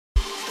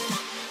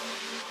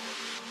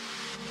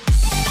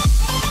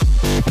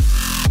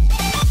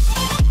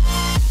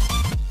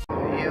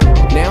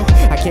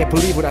can't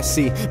believe what I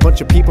see.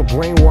 Bunch of people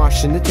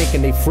brainwashed and they're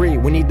thinking they free.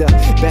 We need the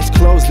best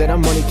clothes that our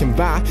money can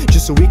buy,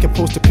 just so we can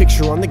post a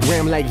picture on the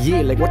gram like,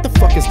 yeah, like what the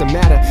fuck is the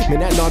matter? Man,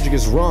 that logic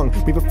is wrong.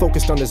 We've been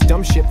focused on this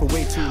dumb shit for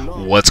way too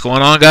long. What's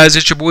going on, guys?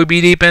 It's your boy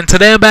B-Deep, and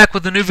today I'm back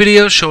with a new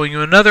video showing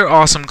you another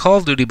awesome Call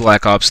of Duty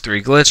Black Ops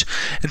 3 glitch.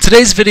 And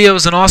today's video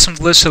is an awesome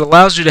glitch that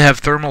allows you to have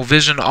thermal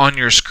vision on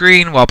your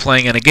screen while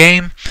playing in a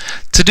game.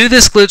 To do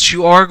this glitch,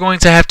 you are going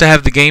to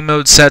have the game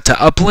mode set to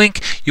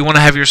uplink. You want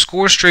to have your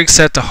score streak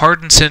set to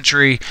Hardened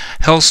Sentry,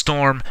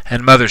 Hellstorm,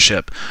 and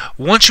Mothership.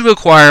 Once you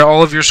acquire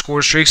all of your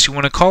score streaks, you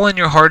want to call in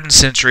your Hardened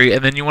Sentry,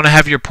 and then you want to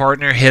have your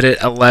partner hit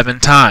it 11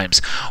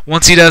 times.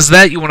 Once he does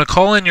that, you want to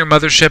call in your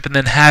Mothership and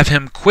then have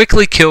him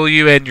quickly kill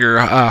you and your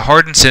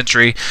Hardened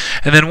Sentry,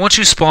 and then once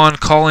you spawn,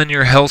 call in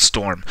your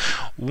Hellstorm.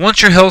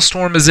 Once your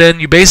Hellstorm is in,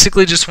 you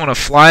basically just want to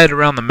fly it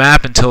around the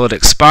map until it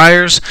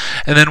expires,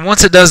 and then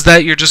once it does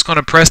that, you're just going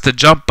to press the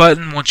jump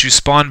button once you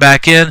spawn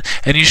back in,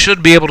 and you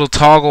should be able to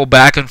toggle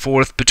back and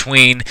forth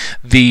between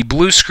the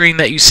blue screen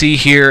that you see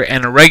here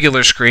and a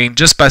regular screen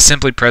just by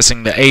simply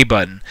pressing the A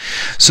button.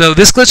 So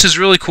this glitch is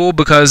really cool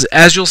because,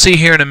 as you'll see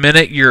here in a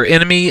minute, your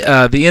enemy,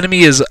 the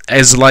enemy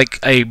is like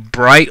a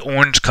bright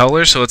orange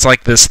color, so it's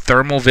like this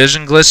thermal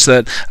vision glitch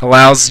that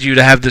allows you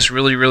to have this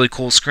really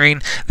cool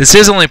screen. This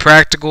is only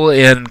practical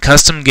in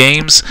custom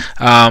games,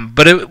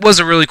 but it was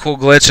a really cool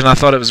glitch, and I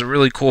thought it was a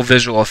really cool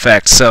visual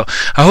effect. So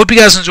I hope you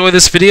guys enjoy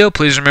this video.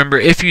 Please remember,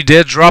 if you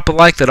did, drop a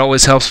like. That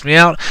always helps me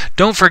out.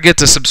 Don't forget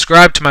to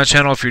subscribe to my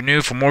channel if you're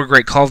new for more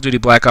great Call of Duty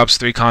Black Ops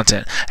 3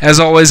 content. As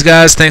always,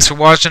 guys, thanks for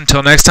watching.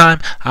 Until next time,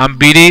 I'm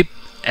B-Deep,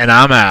 and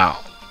I'm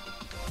out.